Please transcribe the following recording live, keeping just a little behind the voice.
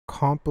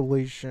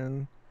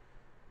compilation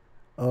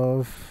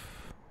of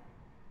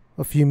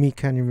a few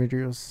MeatCanyon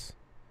videos.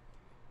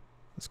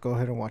 Let's go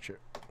ahead and watch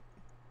it.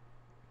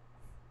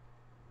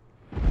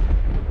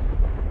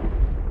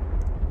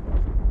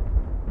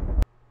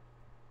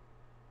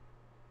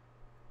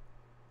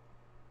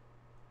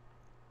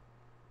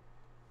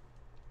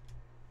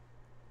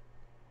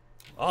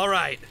 All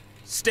right,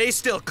 stay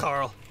still,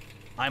 Carl.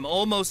 I'm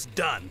almost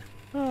done.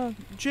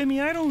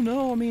 Jimmy, I don't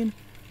know. I mean,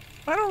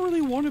 I don't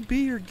really want to be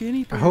your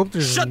guinea pig. I hope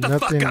there's Shut the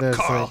nothing fuck up, that's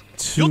Carl. like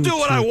too, You'll do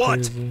what I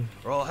want, crazy.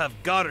 or I'll have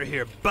Goddard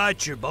here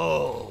bite your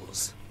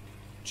balls.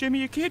 Jimmy,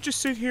 you can't just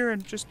sit here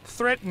and just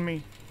threaten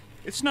me.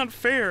 It's not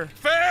fair.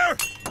 Fair?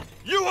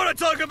 You want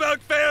to talk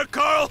about fair,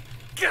 Carl?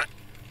 Gah!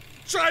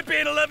 Try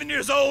being 11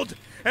 years old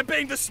and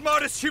being the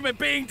smartest human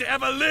being to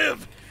ever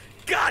live.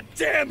 God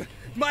damn,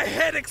 my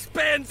head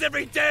expands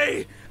every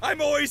day. I'm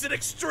always in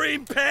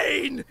extreme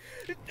pain.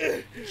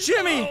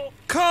 Jimmy,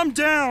 calm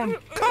down.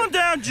 Calm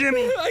down,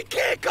 Jimmy. I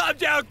can't calm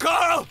down,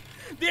 Carl.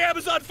 The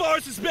Amazon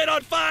forest has been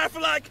on fire for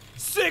like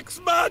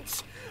 6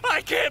 months. I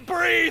can't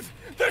breathe.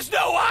 There's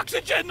no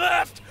oxygen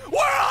left. We're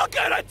all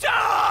gonna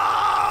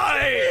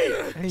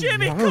die. Hey,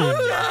 Jimmy, no.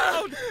 calm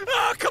down.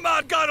 Oh, come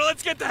on, Gunner.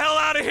 Let's get the hell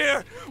out of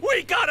here.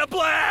 We got a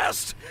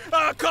blast.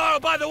 Carl,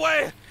 by the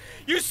way,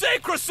 you say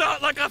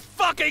croissant like a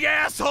fucking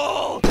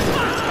asshole.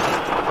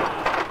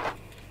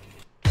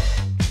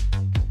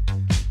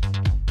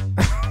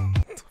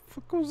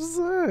 What was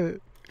that?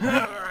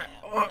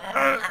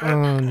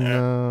 Oh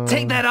no.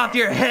 Take that off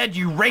your head,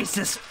 you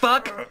racist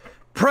fuck!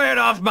 Pray it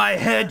off my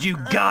head, you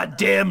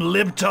goddamn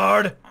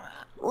libtard!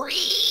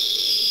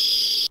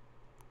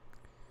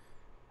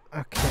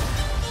 Okay.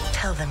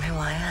 Tell them who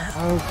I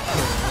am.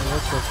 Okay.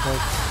 What the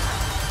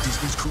fuck?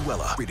 Disney's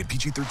Cruella, rated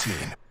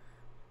PG-13.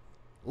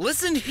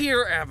 Listen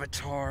here,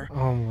 Avatar.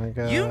 Oh my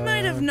god. You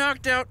might have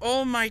knocked out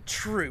all my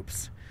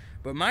troops,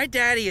 but my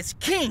daddy is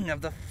king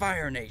of the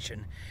Fire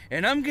Nation,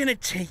 and I'm gonna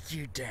take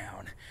you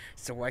down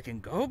so I can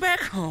go back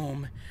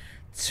home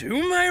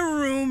to my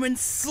room and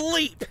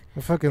sleep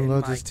I fucking in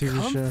love my this TV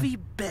comfy show.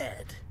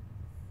 bed.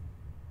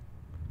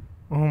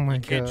 Oh my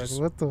Can't god. just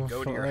What the go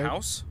fuck? to your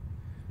house?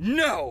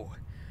 No!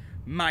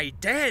 My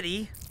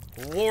daddy,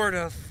 Lord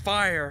of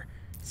Fire,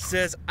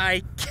 says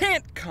I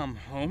can't come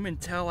home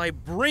until I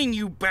bring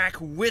you back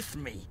with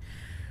me.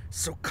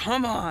 So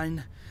come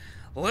on,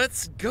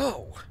 let's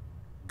go.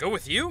 Go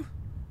with you?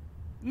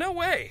 No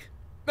way.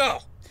 Oh,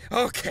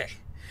 okay.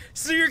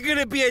 So you're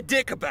gonna be a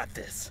dick about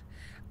this.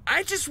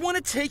 I just want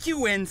to take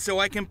you in so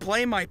I can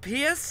play my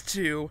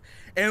PS2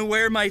 and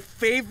wear my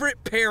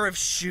favorite pair of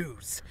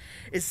shoes.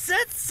 Is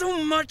that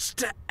so much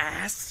to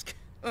ask?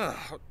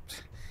 Ugh.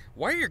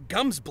 Why are your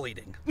gums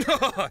bleeding?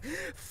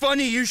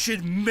 Funny you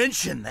should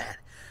mention that.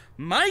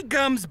 My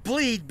gums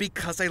bleed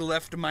because I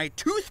left my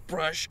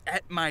toothbrush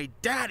at my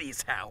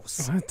daddy's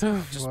house. What the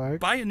fuck?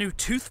 Buy a new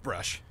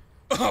toothbrush.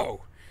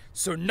 Oh,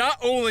 so not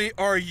only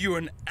are you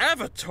an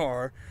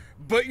avatar,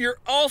 but you're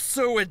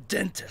also a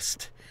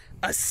dentist.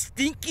 A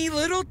stinky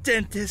little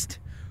dentist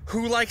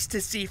who likes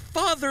to see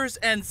fathers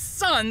and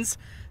sons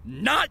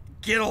not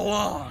get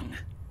along.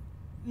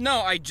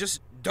 No, I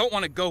just don't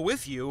want to go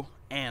with you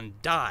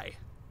and die.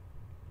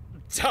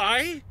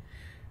 Die?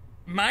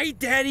 My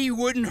daddy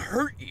wouldn't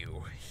hurt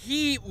you.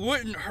 He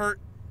wouldn't hurt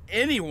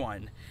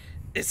anyone,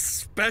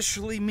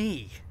 especially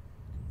me.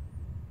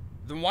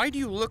 Then why do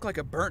you look like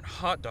a burnt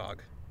hot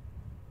dog?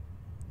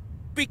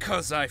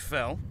 Because I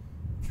fell.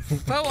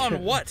 Fell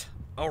on what?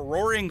 A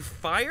roaring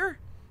fire?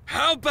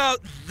 How about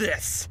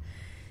this?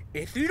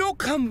 If you don't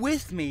come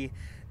with me,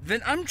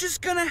 then I'm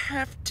just gonna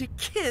have to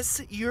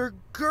kiss your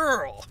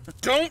girl.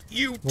 Don't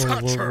you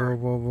touch her.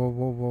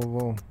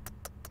 Whoa.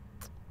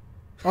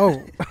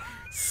 Oh.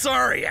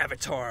 Sorry,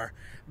 Avatar,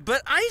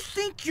 but I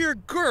think your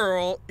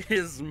girl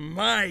is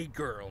my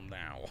girl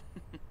now.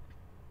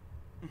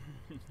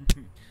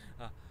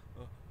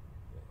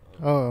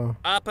 Oh.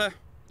 Appa,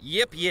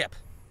 yip.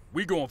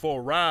 We going for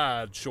a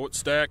ride, short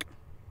stack.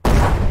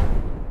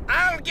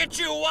 I'll get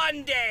you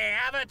one day,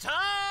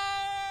 Avatar!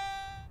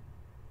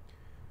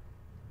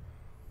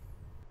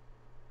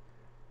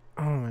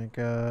 Oh my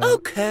god. Oh,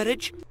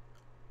 courage!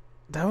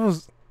 That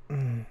was.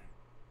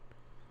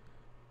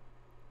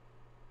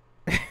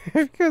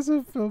 Because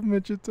of Phil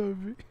Mitchell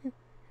Toby.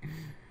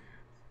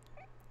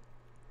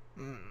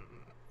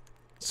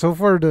 So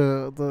far,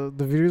 the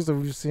videos that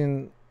we've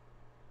seen,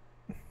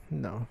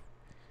 no.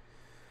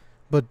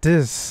 But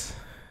this,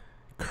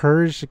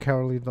 Courage the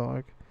Cowardly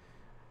Dog.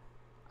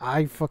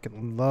 I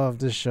fucking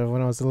loved this show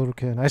when I was a little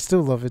kid. I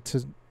still love it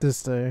to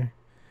this day.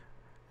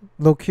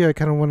 Low key, I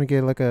kind of want to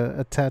get like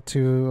a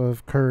tattoo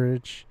of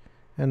Courage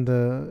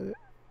and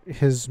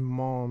his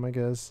mom, I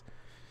guess.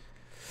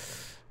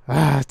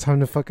 Time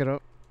to fuck it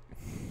up.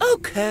 Oh,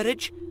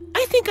 courage!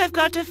 I think I've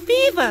got a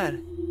fever!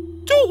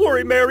 Don't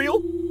worry,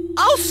 Mariel.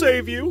 I'll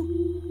save you.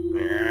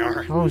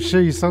 Oh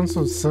shit, you sound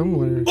so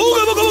similar.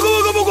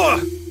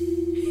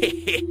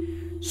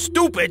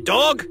 Stupid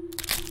dog!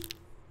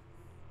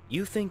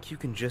 You think you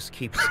can just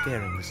keep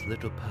scaring this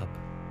little pup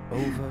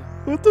over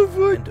What the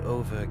fuck? and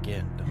over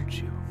again, don't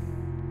you?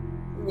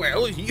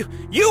 Well,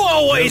 you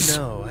always...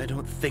 No, I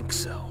don't think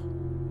so.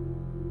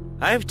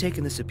 I've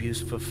taken this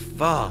abuse for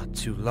far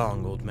too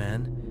long, old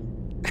man.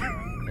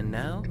 And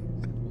now,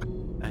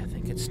 I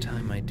think it's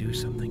time I do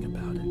something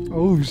about it.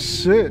 Oh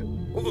shit.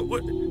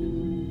 What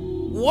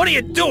are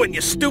you doing, you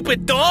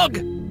stupid dog?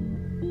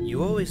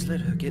 You always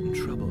let her get in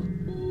trouble.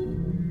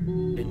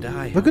 And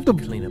I Look have at to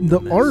clean up the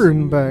mess. art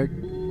in the back.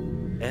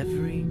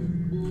 Every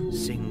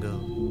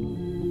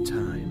single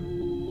time.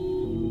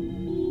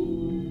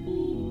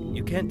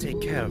 You can't take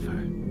care of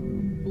her.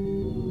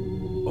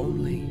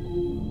 Only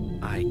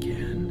I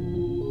can.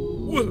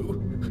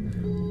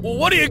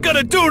 What are you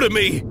gonna do to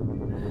me?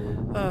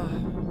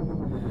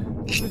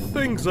 The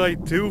things I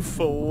do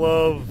for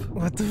love.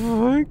 What the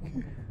fuck?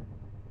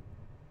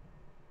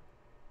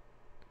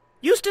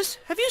 Eustace,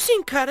 have you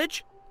seen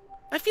Courage?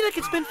 I feel like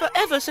it's been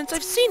forever since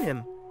I've seen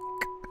him.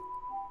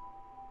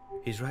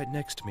 He's right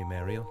next to me,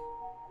 Mariel.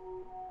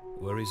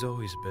 Where he's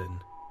always been.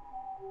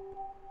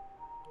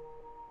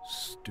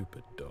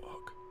 Stupid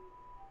dog.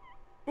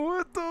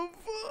 What the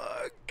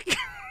fuck?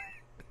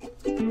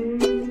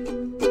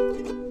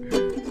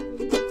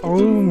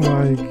 Oh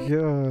my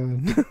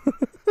god.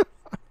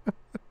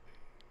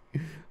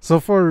 So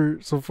far,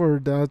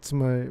 that's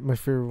my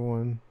favorite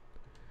one.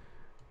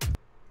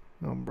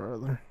 Oh,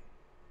 brother.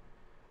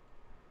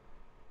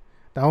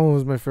 That one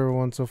was my favorite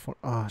one so far.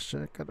 Oh,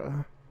 shit.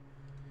 Gotta...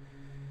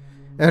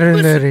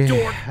 Listen,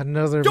 dork,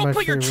 Another of don't my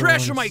put your favorite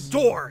trash on my ones.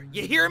 door,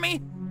 you hear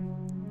me?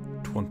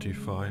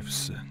 25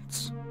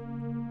 cents.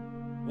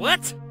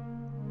 What?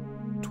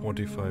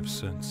 25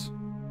 cents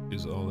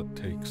is all it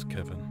takes,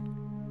 Kevin.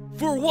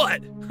 For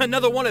what?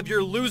 Another one of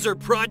your loser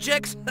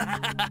projects?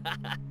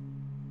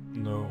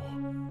 No.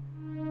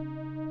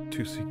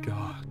 To see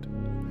God.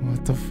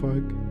 What the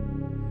fuck?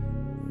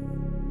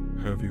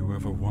 Have you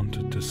ever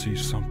wanted to see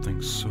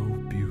something so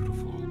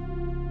beautiful?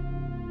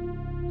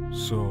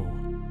 So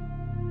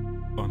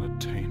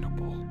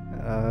unattainable?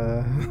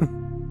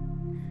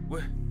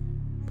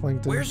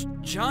 Plankton. Where's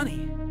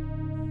Johnny?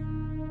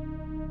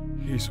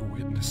 He's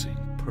witnessing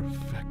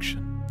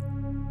perfection.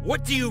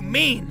 What do you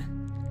mean?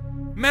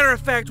 Matter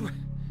of fact,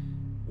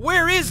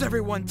 where is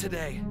everyone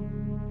today?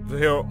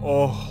 They are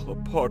all a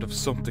part of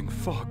something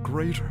far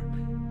greater.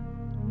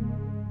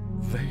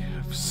 They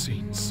have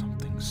seen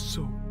something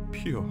so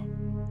pure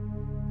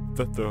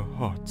that their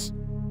hearts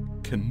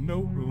can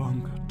no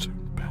longer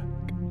turn back.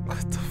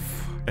 What the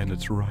fuck? And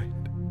it's right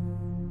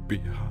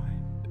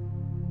behind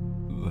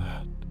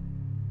that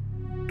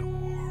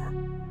door.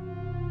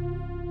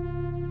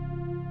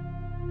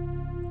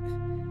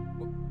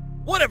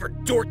 Whatever,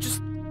 dork,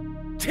 just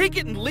take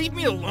it and leave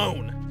me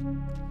alone.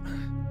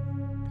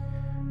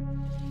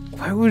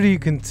 Why would he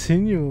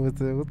continue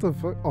with it? What the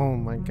fuck? Oh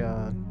my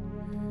god.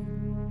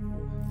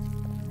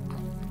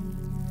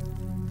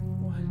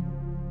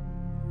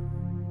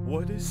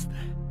 What is that?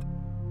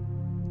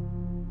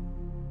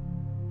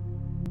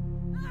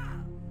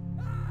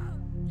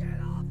 Get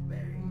off me!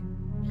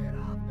 Get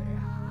off me!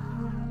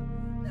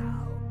 No!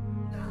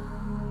 No!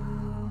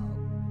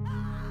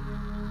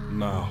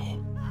 Now,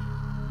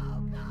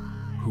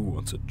 who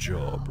wants a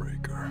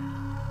jawbreaker?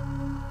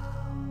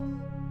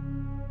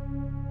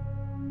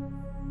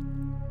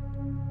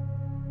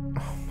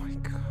 Oh my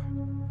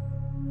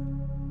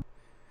god.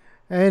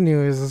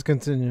 Anyways, let's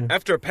continue.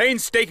 After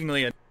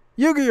painstakingly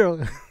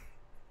Yu-Gi-Oh!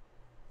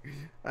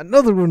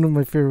 Another one of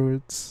my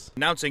favorites.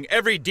 announcing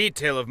every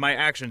detail of my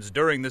actions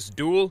during this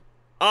duel,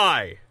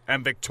 I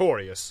am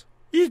victorious.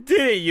 You did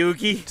it,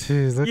 Yugi.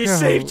 Jeez, look You how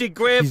saved your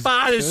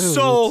grandfather's he's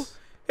soul, jealous.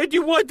 and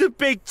you won the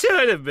big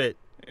tournament.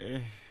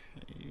 You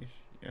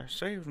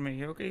saved me,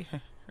 Yugi.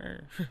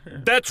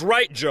 That's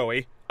right,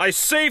 Joey. I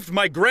saved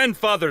my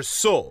grandfather's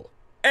soul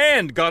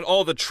and got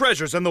all the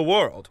treasures in the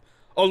world,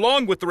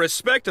 along with the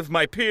respect of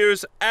my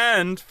peers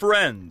and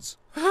friends.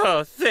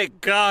 Oh, thank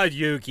God,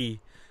 Yugi.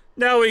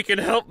 Now we can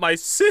help my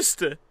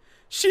sister.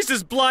 She's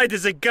as blind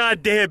as a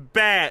goddamn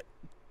bat.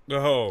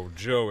 Oh,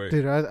 Joey.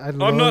 Dude, I I'm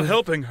not love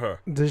helping her.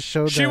 this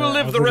show. She that will I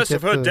live was the gonna rest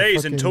of get her the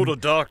days in fucking total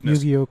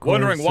darkness, Yu-Gi-Oh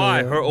wondering cards,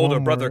 why her older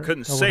brother Walmart.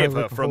 couldn't I will save have,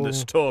 her like, a from this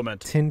whole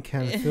torment. tin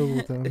can filled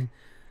with them.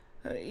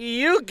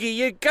 Yugi,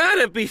 you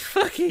gotta be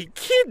fucking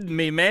kidding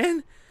me,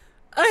 man.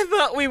 I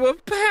thought we were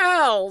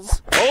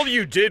pals. All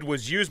you did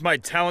was use my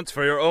talents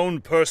for your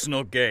own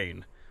personal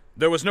gain.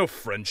 There was no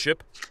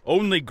friendship,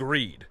 only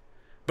greed.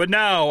 But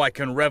now I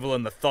can revel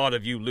in the thought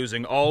of you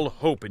losing all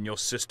hope in your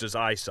sister's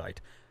eyesight.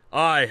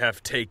 I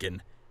have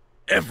taken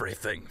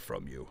everything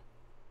from you.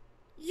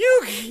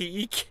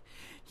 Yugi,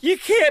 you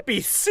can't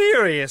be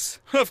serious.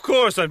 Of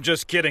course I'm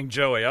just kidding,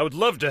 Joey. I would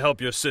love to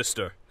help your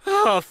sister.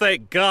 Oh,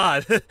 thank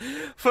God.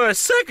 For a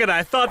second,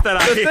 I thought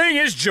that The thing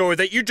is, Joey,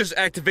 that you just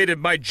activated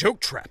my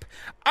joke trap.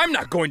 I'm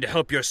not going to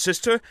help your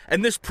sister,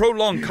 and this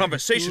prolonged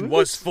conversation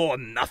was for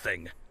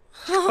nothing.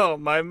 Oh,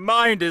 my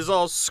mind is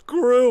all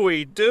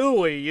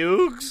screwy-dooey,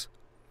 Yugs.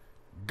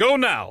 Go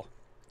now.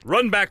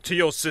 Run back to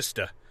your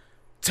sister.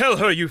 Tell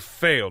her you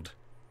failed.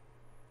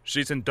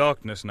 She's in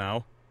darkness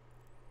now,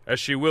 as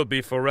she will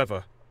be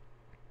forever.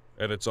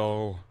 And it's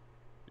all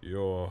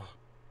your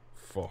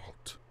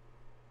fault.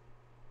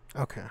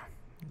 Okay.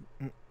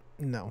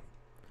 No.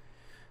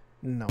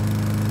 No.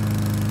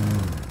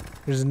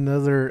 There's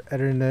another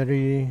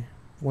Eternity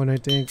one. I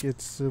think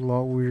it's a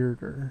lot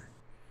weirder.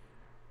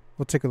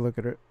 We'll take a look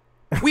at it.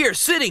 We are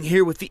sitting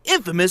here with the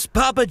infamous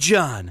Papa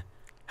John.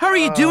 How are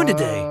you doing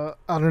today?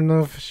 I don't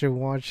know if I should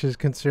watch this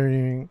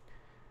concerning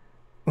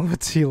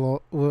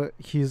what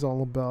he's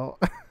all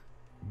about.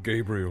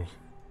 Gabriel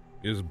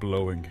is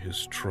blowing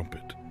his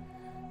trumpet.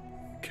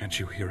 Can't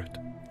you hear it?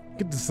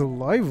 Get the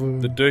saliva.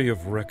 The day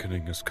of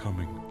reckoning is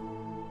coming,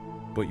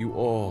 but you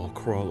all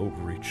crawl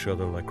over each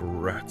other like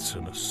rats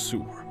in a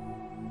sewer.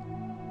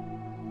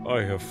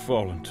 I have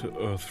fallen to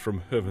earth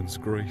from heaven's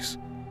grace,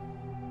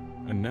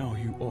 and now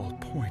you all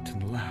point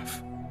and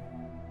laugh.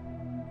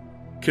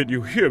 Can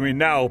you hear me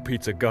now,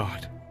 Pizza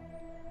God?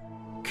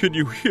 Can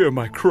you hear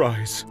my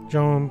cries?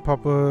 John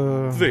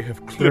Papa. They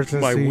have clipped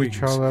my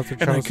wings,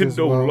 and I can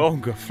no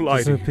longer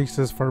fly to this you.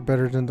 pizza is far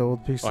better than the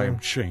old pizza. I am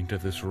chained to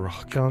this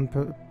rock,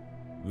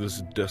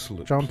 this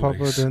desolate John place,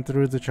 Papa then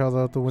threw the child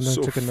out the window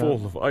so and took a nap.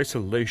 full of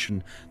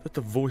isolation that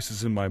the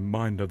voices in my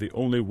mind are the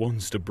only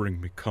ones to bring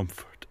me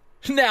comfort.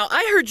 Now,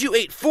 I heard you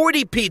ate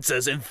 40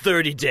 pizzas in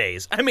 30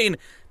 days. I mean,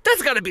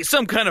 that's gotta be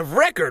some kind of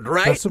record,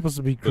 right? That's supposed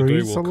to be The day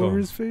grease will all over come.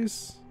 his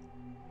face?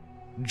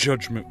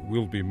 Judgment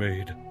will be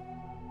made.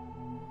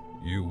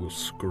 You will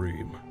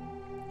scream,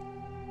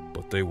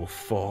 but they will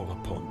fall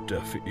upon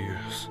deaf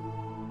ears.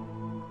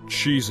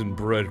 Cheese and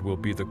bread will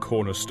be the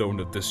cornerstone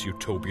of this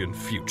utopian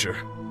future.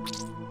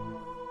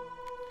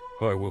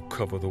 I will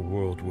cover the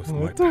world with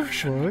my What the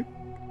passion.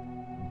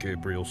 fuck?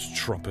 Gabriel's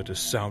trumpet is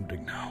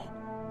sounding now.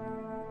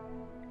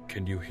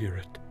 Can you hear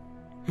it?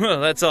 Well,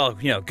 that's all,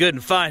 good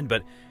and fine,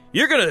 but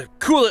you're gonna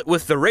cool it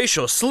with the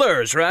racial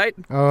slurs, right?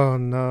 Oh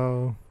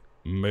no.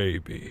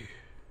 Maybe.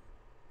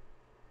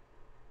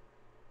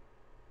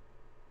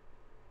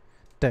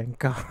 Thank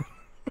God.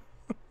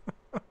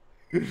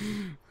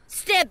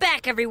 Step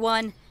back,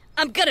 everyone.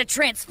 I'm gonna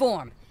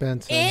transform.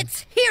 Benson.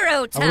 It's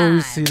hero I time.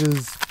 always see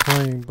this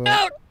playing, but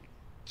Oh,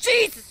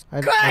 Jesus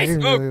I Christ!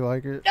 didn't really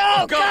like it.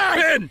 Oh, God, God!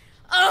 Ben!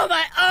 Oh,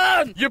 my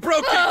arm! You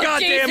broke your Oh,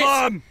 goddamn Jesus.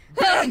 arm!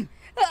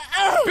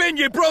 Oh, Ben,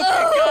 you broke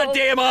your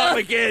goddamn arm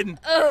again!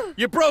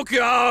 You broke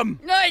your arm!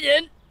 no, I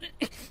didn't.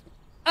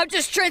 I'm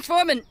just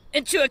transforming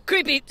into a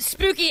creepy,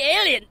 spooky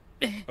alien.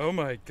 Oh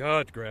my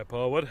God,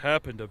 Grandpa, what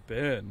happened to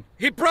Ben?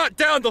 He brought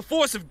down the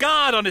force of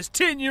God on his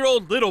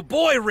 10-year-old little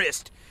boy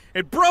wrist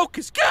and broke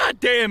his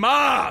goddamn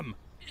arm!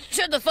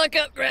 Shut the fuck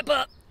up,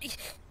 Grandpa.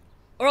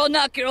 Or I'll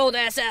knock your old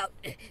ass out.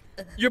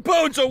 Your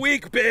bones are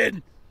weak,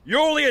 Ben!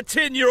 You're only a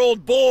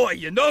 10-year-old boy,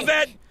 you know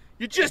that?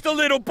 You're just a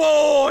little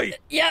boy!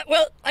 Yeah,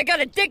 well, I got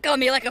a dick on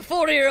me like a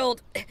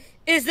 40-year-old.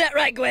 Is that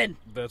right, Gwen?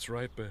 That's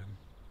right, Ben.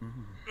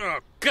 Oh,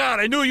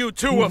 God, I knew you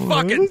two were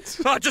fucking...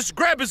 just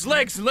grab his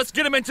legs and let's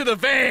get him into the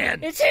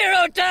van! It's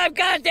hero time,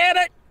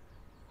 goddammit!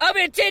 I'm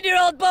a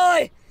 10-year-old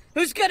boy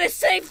who's gonna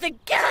save the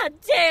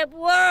goddamn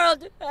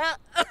world!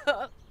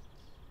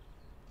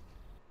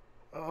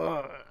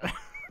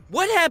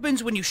 What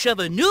happens when you shove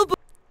a newborn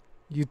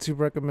YouTube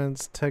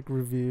recommends tech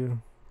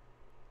review.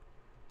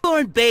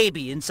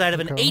 baby inside of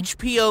an Okay.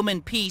 HP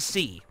Omen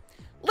PC?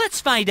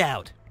 Let's find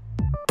out.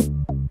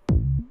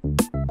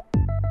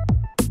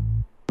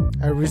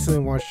 I recently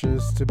watched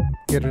this to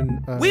get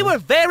an. We were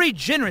very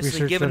generously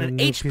research given on a an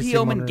new HP PC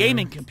Omen monitor.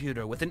 gaming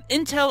computer with an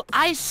Intel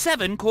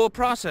i7 core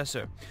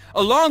processor,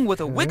 along with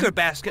a wicker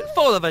basket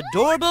full of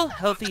adorable,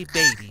 healthy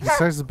babies.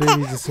 Besides the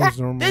baby, this seems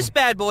normal. This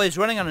bad boy is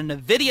running on a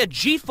NVIDIA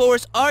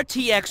GeForce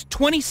RTX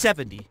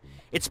 2070.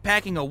 It's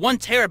packing a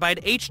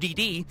 1TB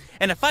HDD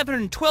and a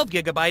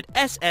 512GB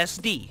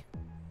SSD.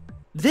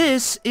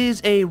 This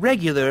is a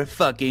regular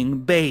fucking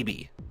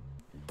baby.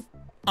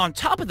 On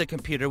top of the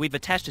computer, we've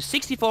attached a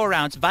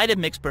 64-ounce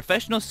Vitamix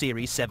Professional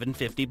Series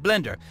 750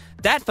 blender.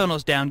 That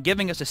funnels down,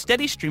 giving us a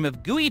steady stream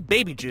of gooey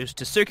baby juice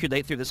to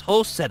circulate through this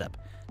whole setup.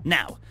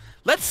 Now,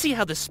 let's see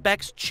how the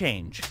specs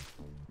change.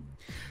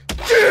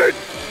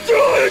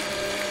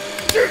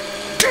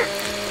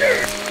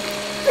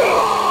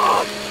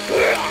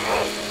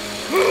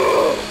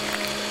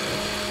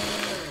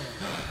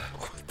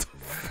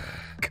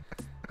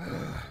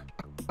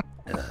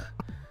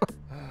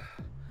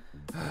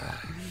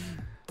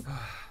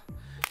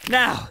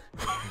 Now,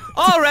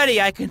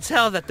 already I can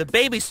tell that the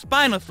baby's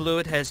spinal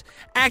fluid has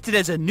acted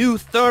as a new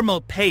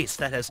thermal paste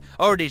that has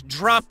already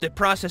dropped the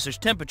processor's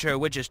temperature,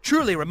 which is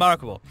truly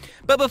remarkable.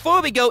 But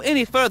before we go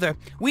any further,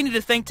 we need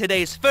to thank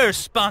today's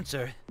first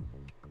sponsor.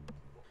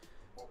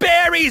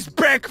 Barry's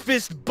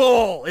Breakfast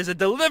Bowl is a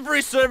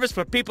delivery service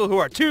for people who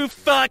are too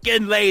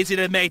fucking lazy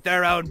to make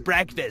their own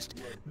breakfast.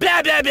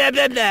 Blah, blah, blah,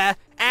 blah, blah.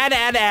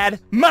 Add,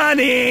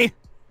 money!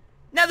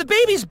 Now, the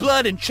baby's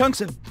blood and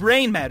chunks of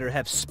brain matter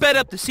have sped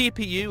up the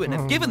CPU and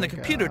have given the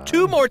computer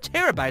 2 more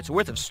terabytes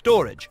worth of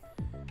storage.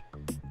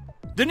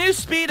 The new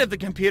speed of the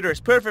computer is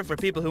perfect for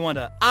people who want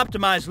to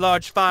optimize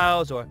large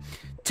files or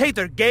take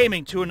their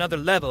gaming to another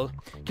level.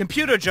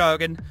 Computer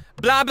jargon,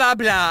 blah, blah,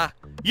 blah.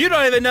 You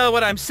don't even know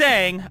what I'm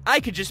saying. I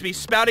could just be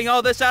spouting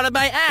all this out of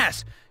my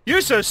ass.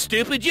 You're so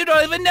stupid you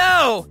don't even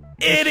know.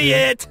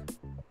 Idiot!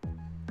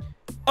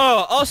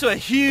 Oh, also a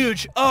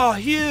huge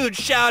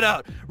shout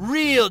out.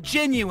 Real,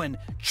 genuine,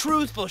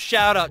 truthful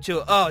shout out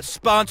to a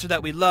sponsor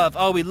that we love.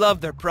 Oh, we love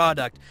their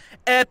product.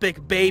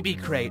 Epic Baby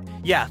Crate.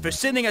 Yeah, for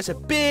sending us a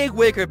big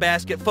wicker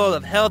basket full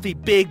of healthy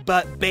big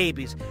butt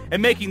babies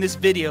and making this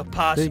video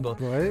possible.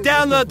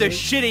 Download their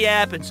shitty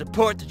app and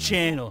support the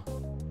channel.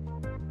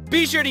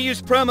 Be sure to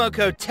use promo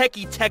code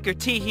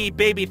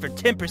TechieTecherTeeHeeBaby for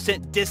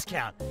 10%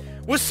 discount.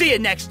 We'll see you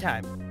next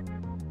time.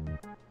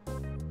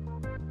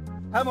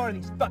 How more of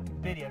these fucking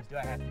videos do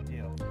I have to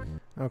do?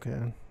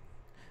 Okay.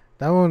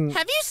 That one.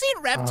 Have you seen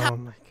Reptile? Oh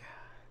my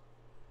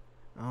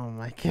god. Oh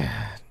my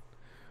god.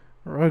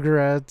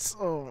 Rugrats.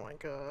 Oh my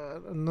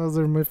god.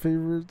 Another of my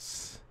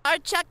favorites.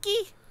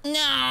 Chucky?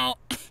 No.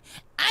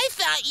 I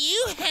thought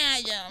you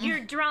had him. You're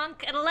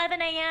drunk at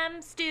 11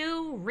 a.m.,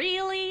 Stu?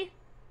 Really?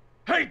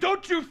 Hey,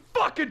 don't you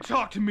fucking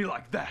talk to me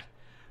like that!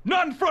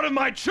 Not in front of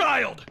my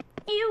child!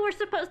 You were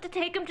supposed to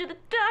take him to the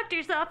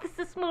doctor's office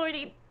this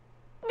morning,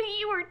 but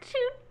you were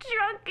too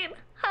drunk and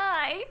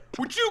high.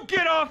 Would you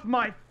get off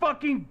my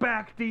fucking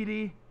back, Dee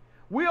Dee?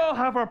 We all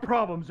have our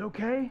problems,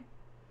 okay?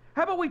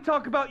 How about we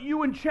talk about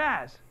you and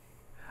Chaz?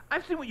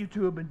 I've seen what you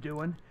two have been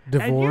doing.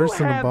 Divorce and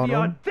you in the have the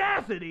bottom.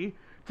 audacity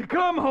to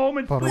come home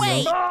and sleep Wait,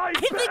 in my I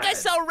think I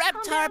saw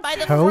Reptar by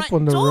the Help front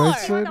on the door. right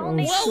side? Oh,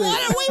 Well, shit.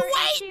 what are we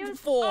waiting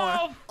for?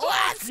 Oh,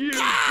 Let's you,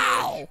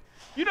 go!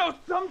 You know,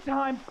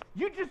 sometimes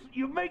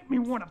you make me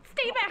want to...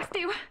 Stay back, Stu.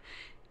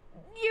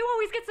 You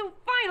always get so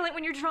violent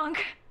when you're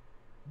drunk.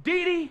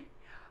 Dee Dee,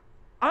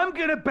 I'm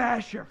gonna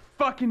bash your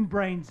fucking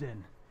brains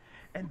in.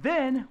 And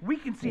then we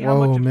can see how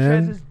Whoa, much of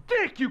man. Chaz's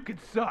dick you can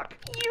suck.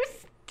 You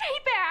stay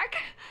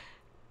back.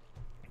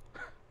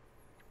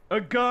 A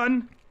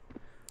gun?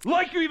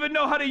 Like you even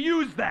know how to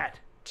use that!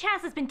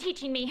 Chaz has been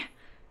teaching me.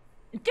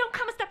 Don't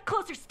come a step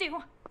closer, Stu.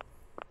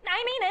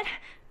 I mean it.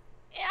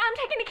 I'm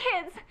taking the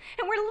kids,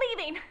 and we're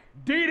leaving.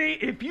 Dee Dee,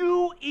 if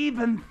you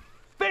even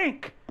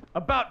think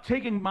about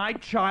taking my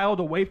child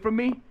away from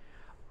me,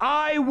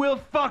 I will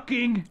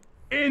fucking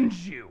end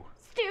you.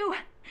 Stu,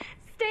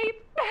 stay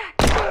back.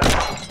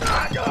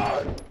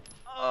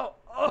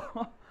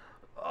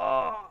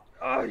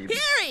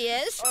 Here he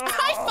is.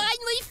 I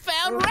finally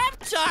found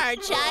Reptar,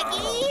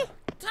 Chucky.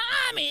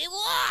 Tommy,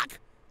 look.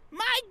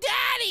 My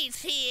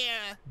daddy's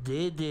here.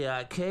 Didi,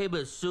 I came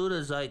as soon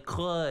as I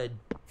could.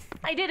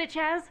 I did it,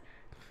 Chaz.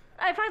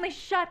 I finally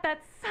shot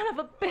that son of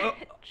a bitch.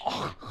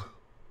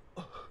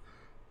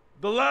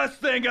 The last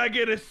thing I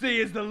get to see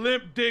is the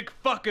limp dick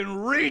fucking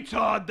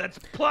retard that's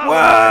plowing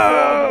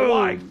my poor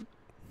wife.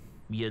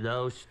 You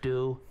know,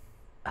 Stu,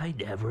 I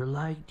never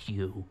liked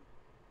you.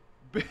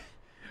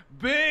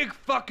 Big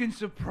fucking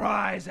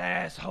surprise,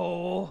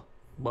 asshole.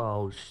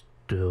 Oh,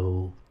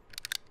 Stu.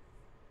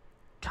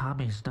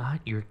 Tommy's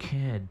not your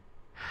kid.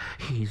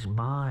 He's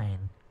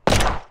mine.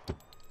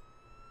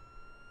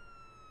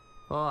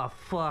 Oh,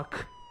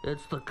 fuck.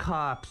 It's the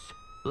cops.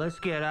 Let's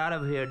get out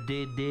of here,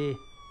 Didi.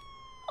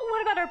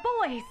 What about our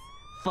boys?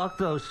 Fuck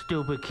those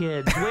stupid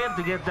kids. We have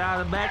to get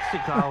down to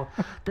Mexico.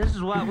 This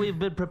is what we've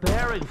been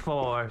preparing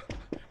for.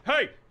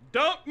 Hey,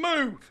 don't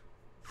move.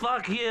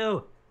 Fuck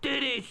you.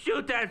 Didi,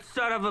 shoot that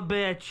son of a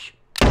bitch.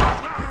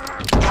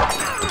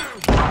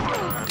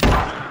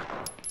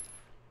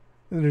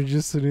 And they're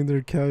just sitting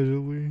there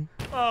casually.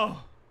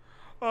 Oh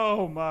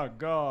my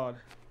god.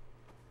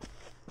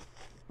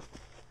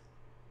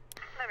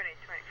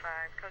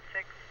 7825, code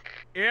 6.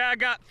 Yeah, I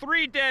got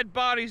 3 dead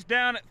bodies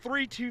down at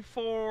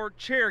 324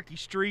 Cherokee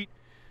Street.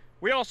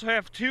 We also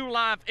have 2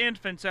 live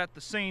infants at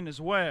the scene as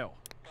well.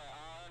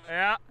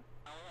 Yeah.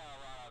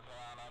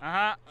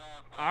 Uh-huh.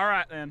 All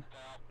right, then.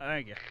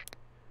 Thank you.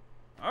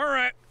 All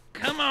right,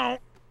 come on.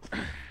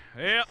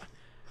 Yep.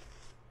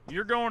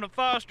 You're going to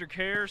foster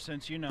care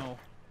since, you know,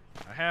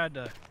 I had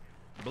to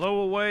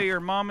blow away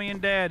your mommy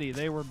and daddy.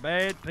 They were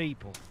bad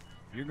people.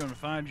 You're going to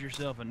find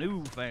yourself a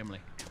new family.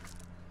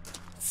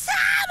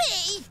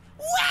 Tommy!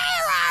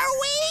 Where are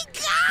we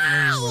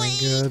Oh going? my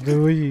god,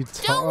 the way you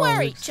talk. Don't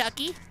worry,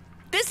 Chucky.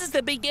 This is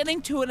the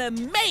beginning to an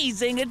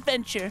amazing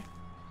adventure.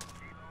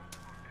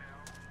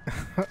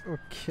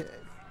 Okay.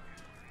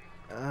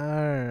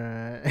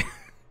 Alright.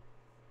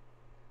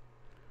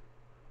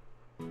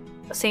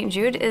 St.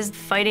 Jude is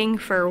fighting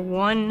for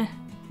one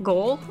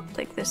goal,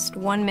 like this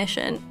one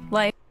mission.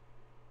 Like,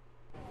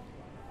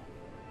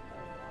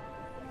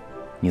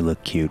 You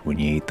look cute when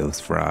you eat those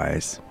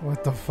fries.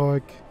 What the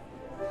fuck?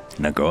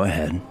 Now go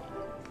ahead.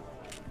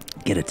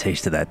 Get a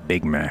taste of that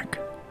Big Mac.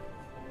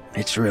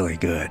 It's really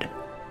good.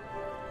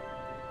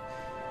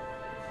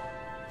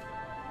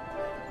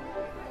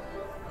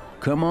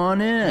 Come on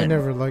in. I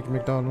never liked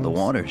McDonald's. The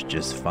water's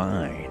just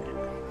fine.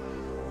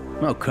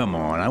 Oh, come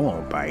on. I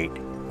won't bite.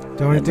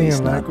 The only At thing I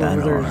least like not that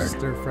over there hard. is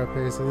their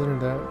frappes. Other than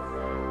that,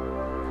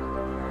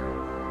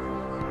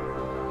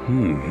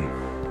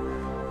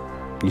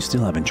 You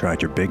still haven't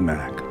tried your Big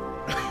Mac.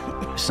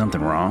 Is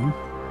something wrong?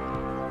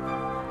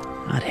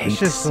 I'd hate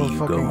to shit's see so you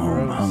go fucking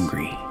home gross.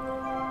 hungry.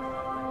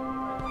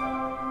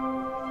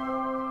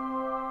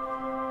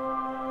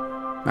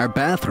 Our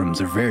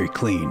bathrooms are very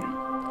clean.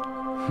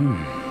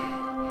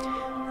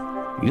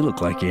 You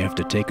look like you have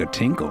to take a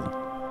tinkle.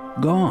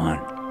 Go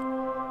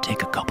on.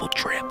 Take a couple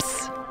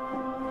trips.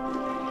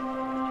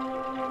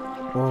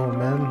 Whoa,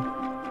 man.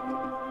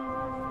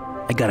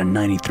 I got a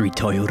 93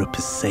 Toyota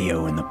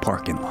Paseo in the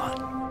parking lot.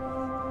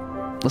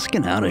 Let's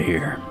get out of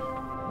here.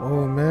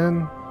 Oh,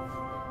 man.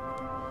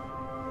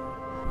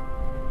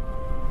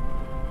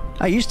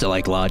 I used to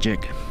like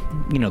Logic.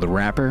 You know, the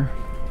rapper.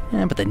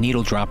 But the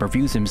needle dropper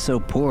views him so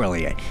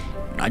poorly.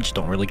 I just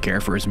don't really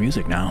care for his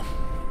music now.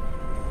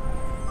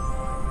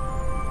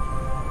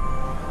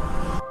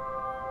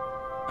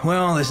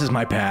 Well, this is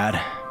my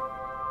pad.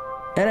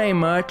 It ain't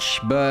much,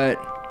 but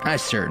I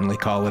certainly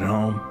call it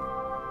home.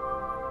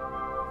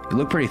 You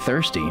look pretty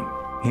thirsty.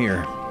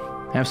 Here,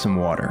 have some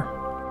water.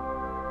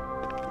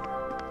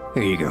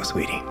 Here you go,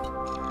 sweetie.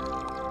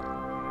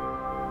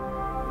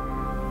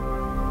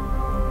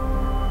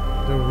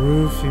 The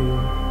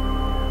roofie.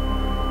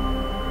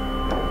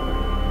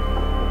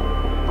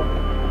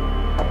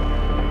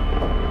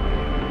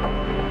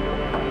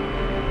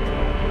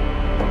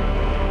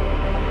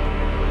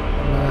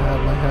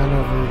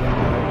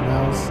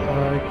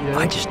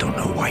 I just don't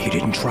know why you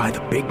didn't try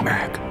the Big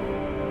Mac.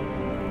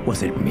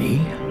 Was it me?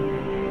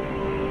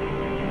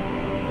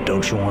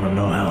 Don't you want to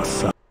know how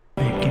soft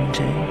it can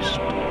taste?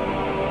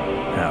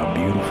 How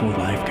beautiful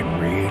life can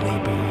really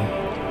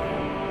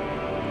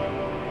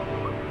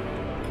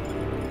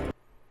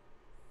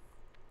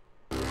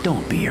be?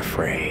 Don't be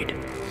afraid.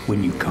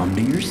 When you come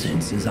to your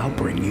senses, I'll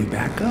bring you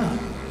back up.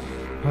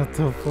 What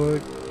the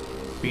fuck?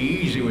 Be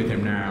easy with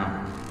him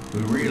now.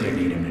 We really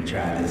need him to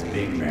try this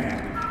Big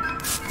Mac.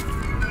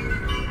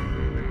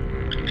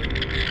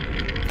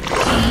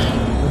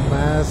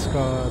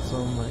 Mascots,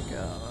 oh my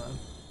god.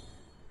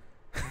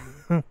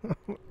 Oh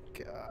my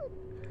god.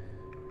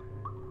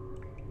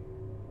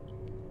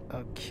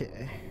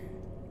 Okay.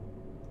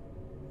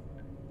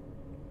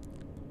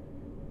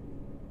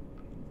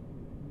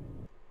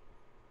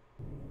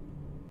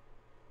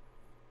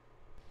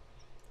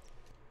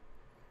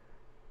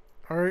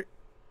 Alright.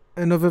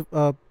 End of it,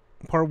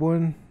 part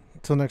 1.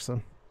 Till next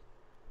time.